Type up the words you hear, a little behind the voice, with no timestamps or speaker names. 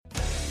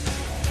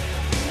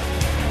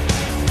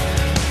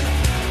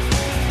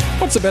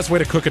What's the best way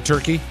to cook a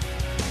turkey?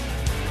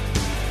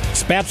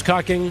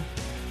 Spatchcocking,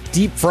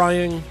 deep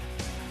frying,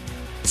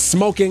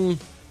 smoking,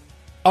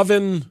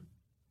 oven.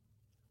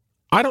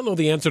 I don't know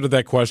the answer to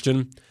that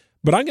question,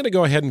 but I'm going to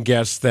go ahead and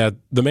guess that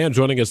the man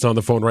joining us on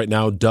the phone right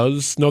now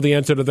does know the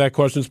answer to that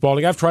question,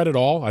 Spalding. I've tried it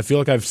all. I feel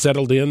like I've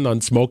settled in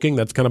on smoking.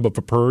 That's kind of a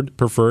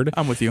preferred.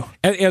 I'm with you.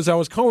 As I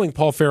was calling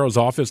Paul Farrow's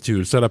office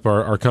to set up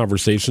our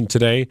conversation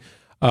today,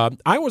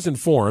 I was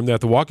informed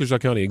that the Waukesha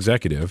County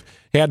Executive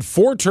had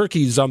 4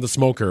 turkeys on the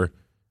smoker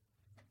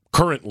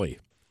currently.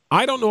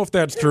 I don't know if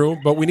that's true,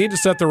 but we need to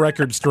set the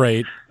record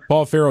straight.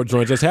 Paul Farrow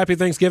joins us. Happy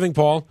Thanksgiving,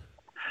 Paul.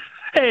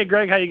 Hey,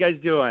 Greg, how you guys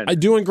doing?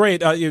 Doing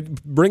great. You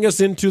bring us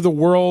into the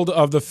world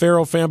of the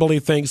Farrow family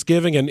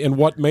Thanksgiving and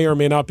what may or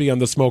may not be on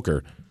the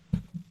smoker.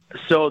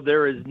 So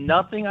there is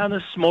nothing on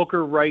the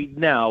smoker right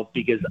now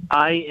because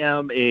I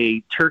am a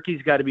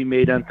turkey's got to be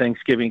made on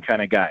Thanksgiving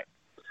kind of guy.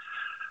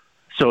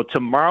 So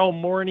tomorrow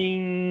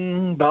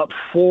morning, about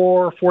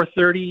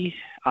 4:30,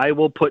 I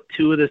will put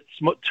 2 of the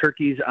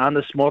turkeys on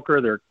the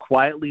smoker. They're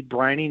quietly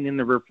brining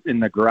in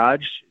the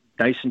garage,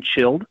 nice and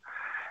chilled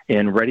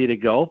and ready to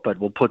go. But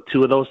we'll put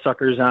 2 of those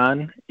suckers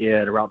on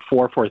at around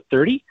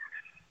 4:30,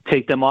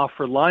 take them off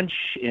for lunch,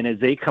 and as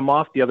they come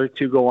off, the other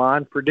 2 go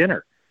on for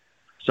dinner.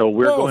 So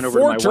we're going over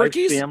to my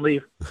wife's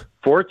family.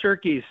 4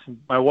 turkeys.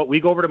 We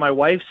go over to my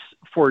wife's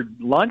for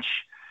lunch,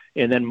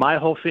 and then my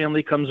whole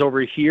family comes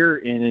over here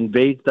and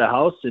invades the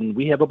house, and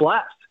we have a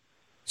blast.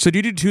 So do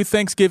you do 2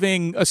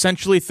 Thanksgiving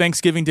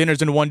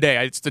dinners in one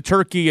day? It's the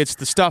turkey, it's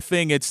the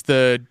stuffing, it's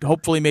the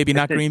hopefully maybe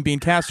not green bean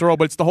casserole,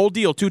 but it's the whole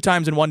deal 2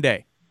 times in one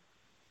day.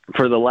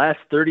 For the last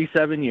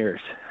 37 years,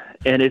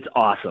 and it's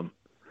awesome.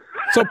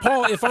 So,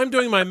 Paul, if I'm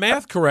doing my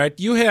math correct,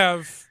 you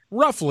have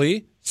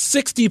roughly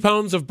 60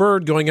 pounds of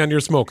bird going on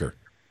your smoker.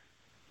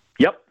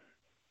 Yep.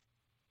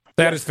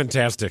 That is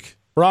fantastic.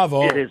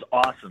 Bravo. It is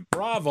awesome.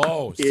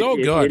 Bravo. So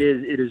good.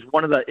 It is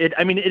one of the it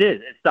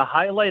is. It's the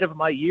highlight of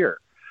my year.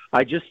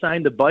 I just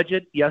signed the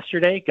budget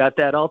yesterday, got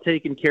that all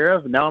taken care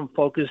of. Now I'm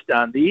focused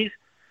on these.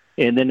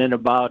 And then in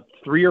about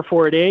 3 or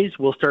 4 days,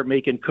 we'll start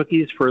making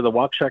cookies for the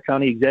Waukesha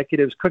County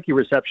Executive's cookie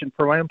reception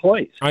for my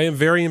employees. I am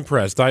very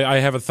impressed. I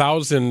have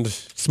 1,000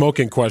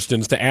 smoking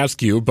questions to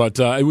ask you, but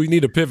we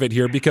need to pivot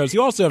here because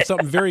you also have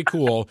something very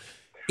cool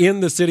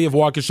in the city of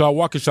Waukesha,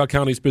 Waukesha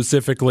County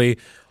specifically.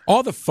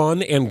 All the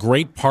fun and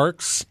great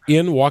parks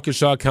in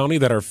Waukesha County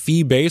that are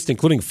fee-based,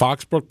 including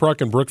Foxbrook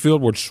Park and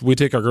Brookfield, which we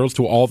take our girls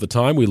to all the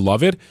time. We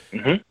love it.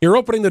 Mm-hmm. You're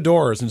opening the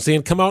doors and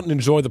saying, come out and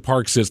enjoy the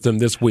park system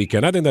this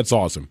weekend. I think that's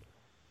awesome.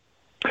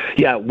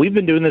 Yeah, we've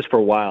been doing this for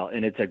a while,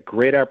 and it's a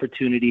great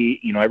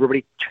opportunity. You know,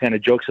 everybody kind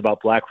of jokes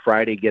about Black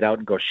Friday, get out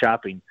and go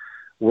shopping.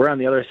 We're on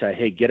the other side.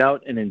 Hey, get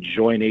out and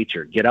enjoy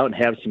nature. Get out and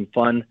have some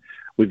fun.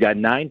 We've got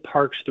 9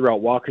 parks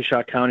throughout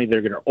Waukesha County that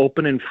are going to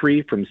open and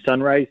free from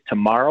sunrise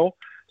tomorrow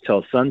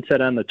till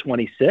sunset on the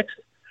 26th.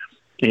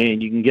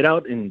 And you can get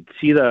out and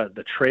see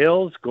the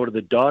trails, go to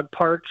the dog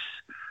parks,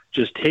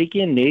 just take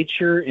in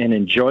nature and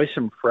enjoy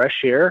some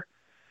fresh air.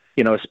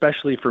 You know,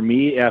 especially for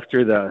me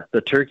after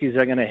the turkeys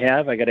I'm going to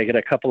have, I got to get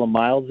a couple of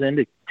miles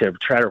in to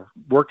try to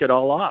work it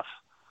all off.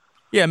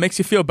 Yeah, it makes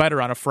you feel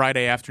better on a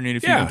Friday afternoon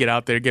if you can get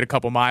out there, get a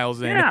couple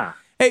miles in. Yeah.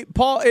 Hey,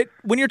 Paul,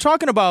 when you're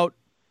talking about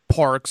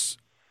parks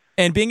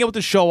and being able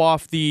to show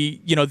off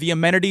the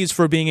amenities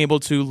for being able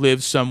to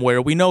live somewhere,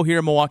 we know here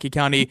in Milwaukee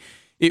County,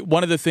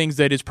 one of the things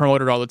that is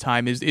promoted all the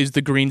time is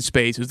the green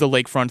space, is the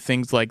lakefront,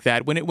 things like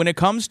that. When it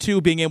comes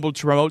to being able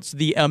to promote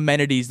the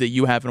amenities that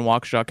you have in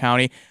Waukesha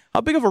County, how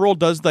big of a role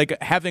does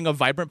having a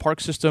vibrant park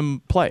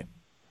system play?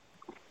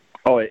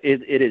 Oh, it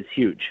is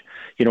huge.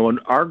 You know,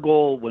 our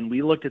goal when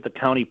we looked at the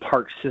county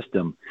park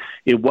system,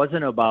 it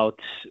wasn't about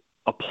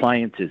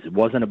appliances. It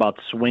wasn't about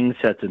swing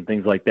sets and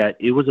things like that.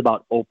 It was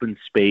about open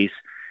space,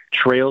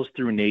 trails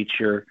through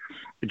nature,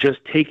 just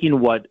taking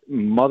what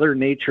Mother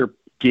Nature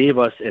gave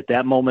us at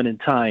that moment in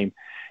time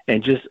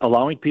and just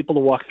allowing people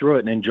to walk through it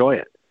and enjoy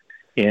it.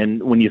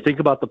 And when you think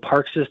about the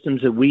park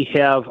systems that we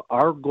have,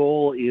 our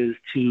goal is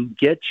to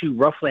get you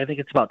roughly, I think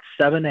it's about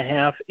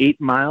 7.5, 8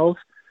 miles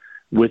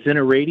within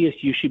a radius.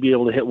 You should be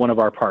able to hit one of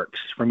our parks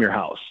from your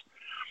house.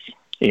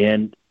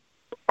 And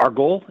our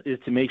goal is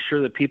to make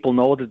sure that people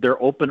know that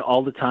they're open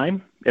all the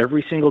time.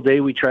 Every single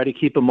day we try to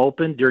keep them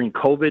open. During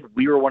COVID,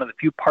 we were one of the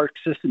few park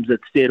systems that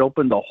stayed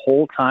open the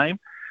whole time.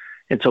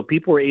 And so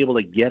people were able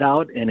to get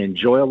out and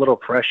enjoy a little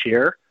fresh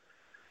air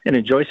and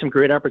enjoy some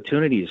great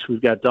opportunities.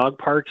 We've got dog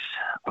parks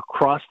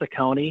across the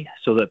county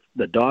so that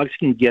the dogs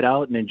can get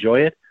out and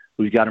enjoy it.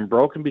 We've got them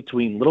broken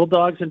between little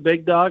dogs and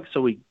big dogs,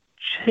 so we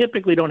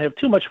typically don't have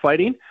too much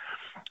fighting,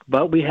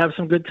 but we have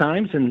some good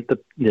times, and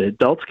the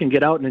adults can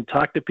get out and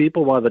talk to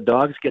people while the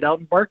dogs get out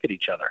and bark at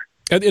each other.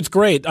 It's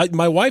great.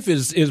 My wife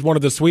is one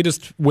of the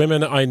sweetest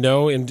women I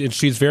know, and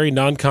she's very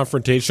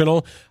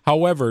non-confrontational.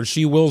 However,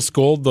 she will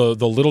scold the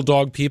little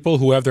dog people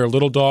who have their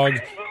little dog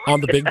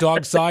on the big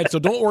dog side. So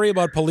don't worry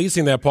about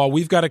policing that, Paul.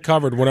 We've got it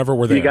covered whenever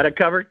we're there. You got it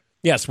covered?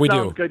 Yes, we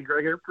Sounds do. Good,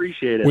 Greg. I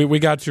appreciate it. We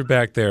got your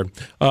back there.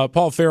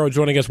 Paul Farrow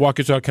joining us,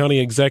 Waukesha County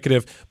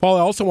Executive. Paul, I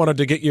also wanted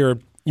to get your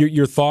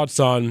your thoughts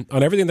on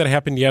everything that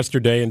happened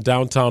yesterday in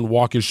downtown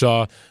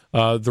Waukesha,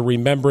 the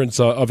remembrance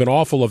of an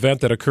awful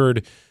event that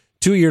occurred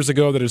 2 years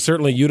ago that has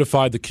certainly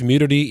unified the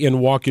community in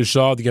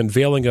Waukesha, the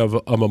unveiling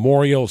of a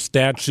memorial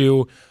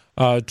statue,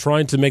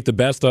 trying to make the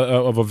best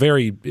of a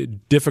very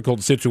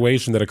difficult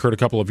situation that occurred a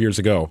couple of years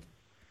ago.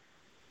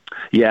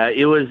 Yeah,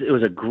 it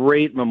was a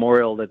great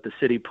memorial that the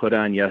city put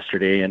on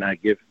yesterday, and I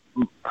give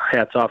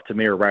hats off to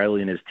Mayor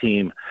Riley and his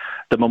team.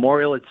 The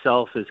memorial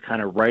itself is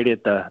kind of right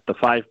at the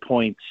 5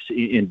 points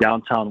in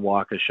downtown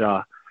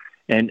Waukesha,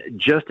 and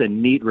just a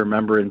neat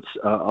remembrance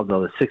of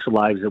the 6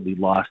 lives that we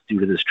lost due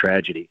to this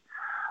tragedy.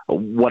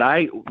 What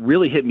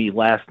really hit me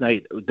last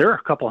night, there are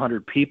a couple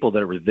hundred people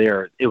that were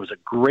there. It was a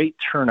great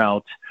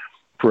turnout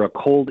for a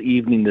cold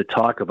evening to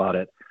talk about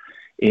it.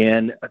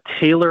 And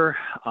Taylor,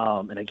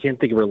 and I can't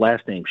think of her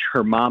last name,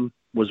 her mom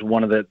was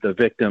one of the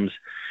victims.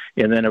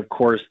 And then, of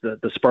course,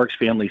 the Sparks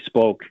family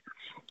spoke.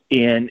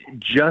 And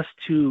just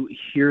to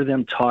hear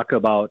them talk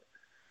about,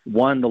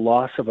 one, the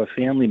loss of a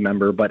family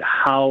member, but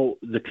how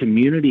the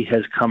community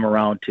has come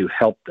around to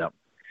help them.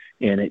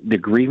 And the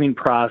grieving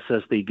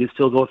process, they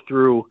still go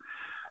through,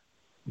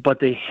 but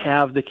they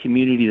have the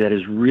community that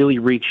has really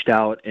reached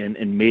out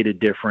and made a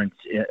difference.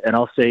 And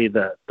I'll say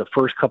the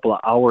first couple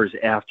of hours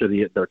after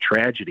the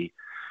tragedy,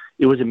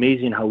 it was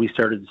amazing how we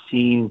started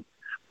seeing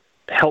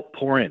help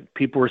pour in.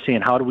 People were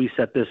saying, how do we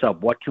set this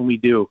up? What can we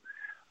do?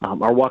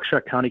 Our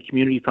Waukesha County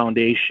Community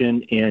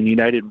Foundation and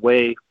United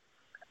Way,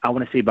 I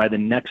want to say by the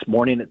next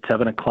morning at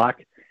 7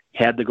 o'clock,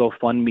 had the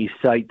GoFundMe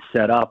site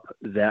set up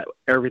that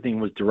everything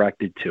was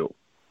directed to.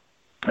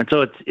 And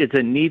so it's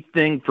a neat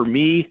thing for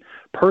me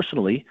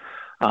personally.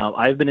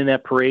 I've been in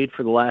that parade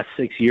for the last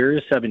 7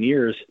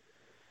 years,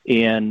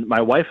 and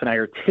my wife and I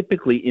are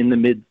typically in the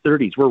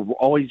mid-30s. We're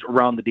always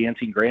around the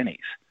dancing grannies.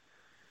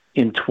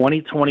 In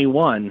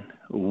 2021,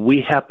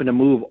 we happened to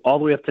move all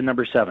the way up to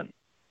number 7.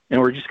 And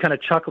we're just kind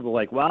of chuckled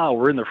like, wow,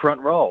 we're in the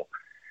front row.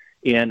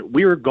 And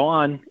we were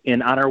gone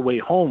and on our way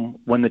home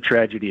when the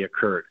tragedy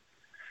occurred.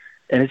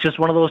 And it's just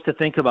one of those to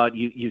think about.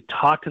 You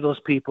talk to those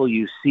people,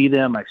 you see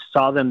them. I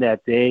saw them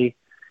that day,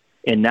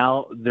 and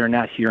now they're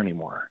not here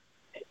anymore.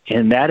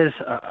 And that is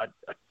a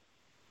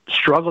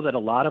struggle that a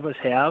lot of us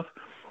have.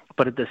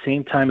 But at the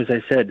same time, as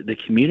I said, the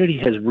community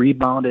has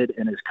rebounded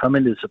and has come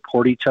in to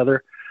support each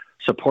other,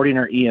 supporting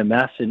our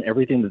EMS and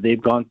everything that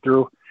they've gone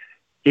through.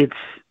 It's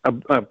a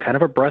kind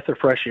of a breath of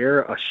fresh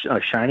air,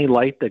 a shiny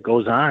light that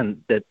goes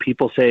on that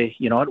people say,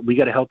 you know what, we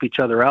got to help each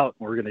other out.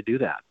 And we're going to do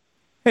that.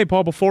 Hey,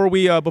 Paul, before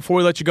we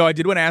let you go, I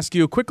did want to ask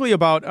you quickly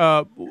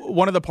about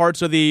one of the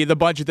parts of the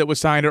budget that was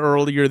signed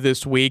earlier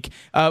this week.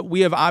 We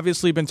have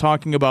obviously been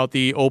talking about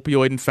the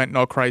opioid and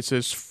fentanyl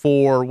crisis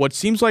for what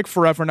seems like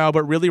forever now,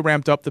 but really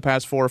ramped up the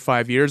past 4 or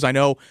 5 years. I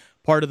know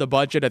part of the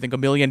budget, I think $1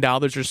 million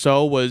or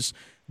so, was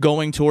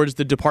going towards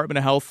the Department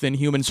of Health and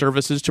Human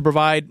Services to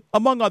provide,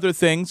 among other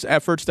things,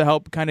 efforts to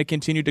help kind of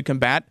continue to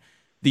combat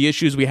the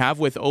issues we have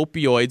with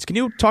opioids. Can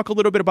you talk a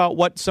little bit about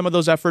what some of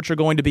those efforts are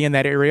going to be in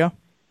that area?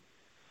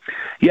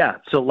 Yeah,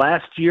 so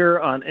last year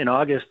in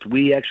August,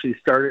 we actually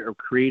started or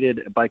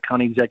created by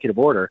county executive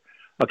order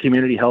a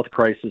community health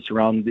crisis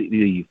around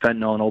the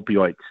fentanyl and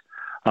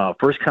opioids.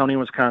 First county in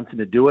Wisconsin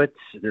to do it.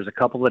 There's a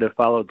couple that have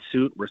followed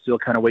suit. We're still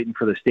kind of waiting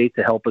for the state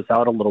to help us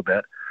out a little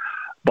bit.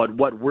 But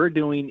what we're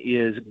doing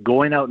is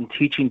going out and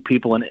teaching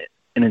people and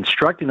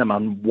instructing them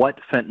on what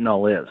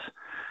fentanyl is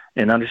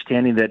and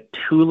understanding that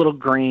 2 little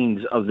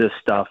grains of this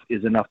stuff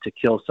is enough to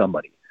kill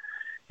somebody.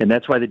 And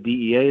that's why the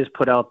DEA has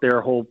put out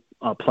their whole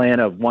plan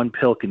of 1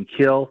 pill can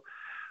kill.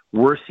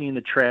 We're seeing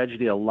the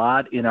tragedy a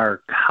lot in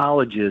our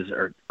colleges,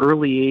 our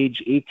early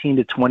age, 18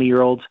 to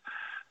 20-year-olds.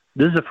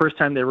 This is the first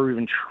time they ever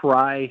even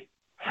try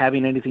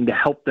having anything to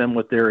help them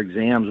with their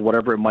exams,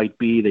 whatever it might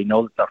be. They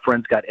know that their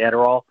friends got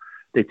Adderall.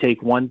 They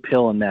take 1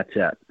 pill and that's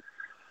it.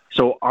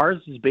 So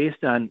ours is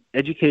based on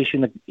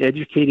educating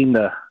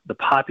the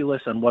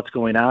populace on what's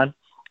going on.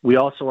 We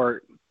also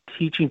are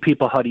teaching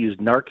people how to use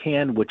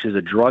Narcan, which is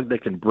a drug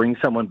that can bring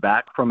someone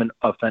back from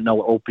a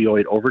fentanyl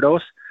opioid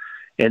overdose,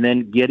 and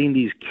then getting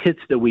these kits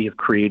that we have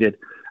created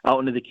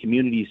out into the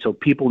community so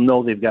people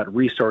know they've got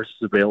resources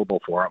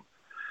available for them.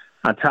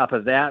 On top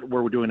of that,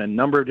 we're doing a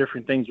number of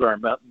different things with our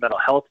mental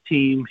health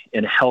team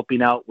and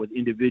helping out with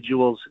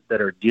individuals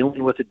that are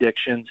dealing with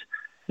addictions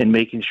and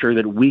making sure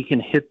that we can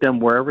hit them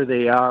wherever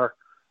they are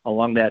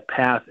along that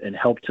path and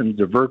help them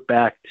divert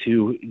back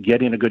to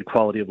getting a good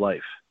quality of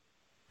life.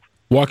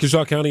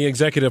 Waukesha County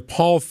Executive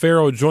Paul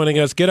Farrow joining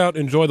us. Get out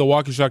and enjoy the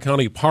Waukesha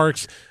County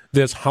parks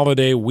this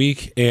holiday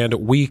week and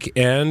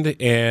weekend.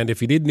 And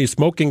if you need any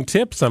smoking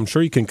tips, I'm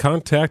sure you can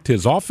contact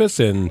his office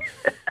and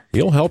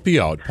he'll help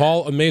you out.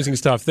 Paul, amazing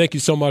stuff. Thank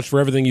you so much for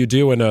everything you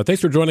do. And thanks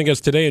for joining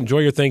us today. Enjoy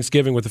your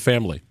Thanksgiving with the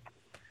family.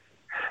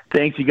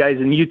 Thanks, you guys.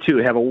 And you too.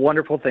 Have a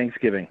wonderful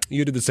Thanksgiving.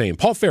 You do the same.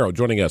 Paul Farrow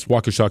joining us,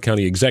 Waukesha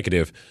County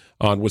Executive,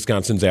 on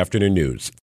Wisconsin's Afternoon News.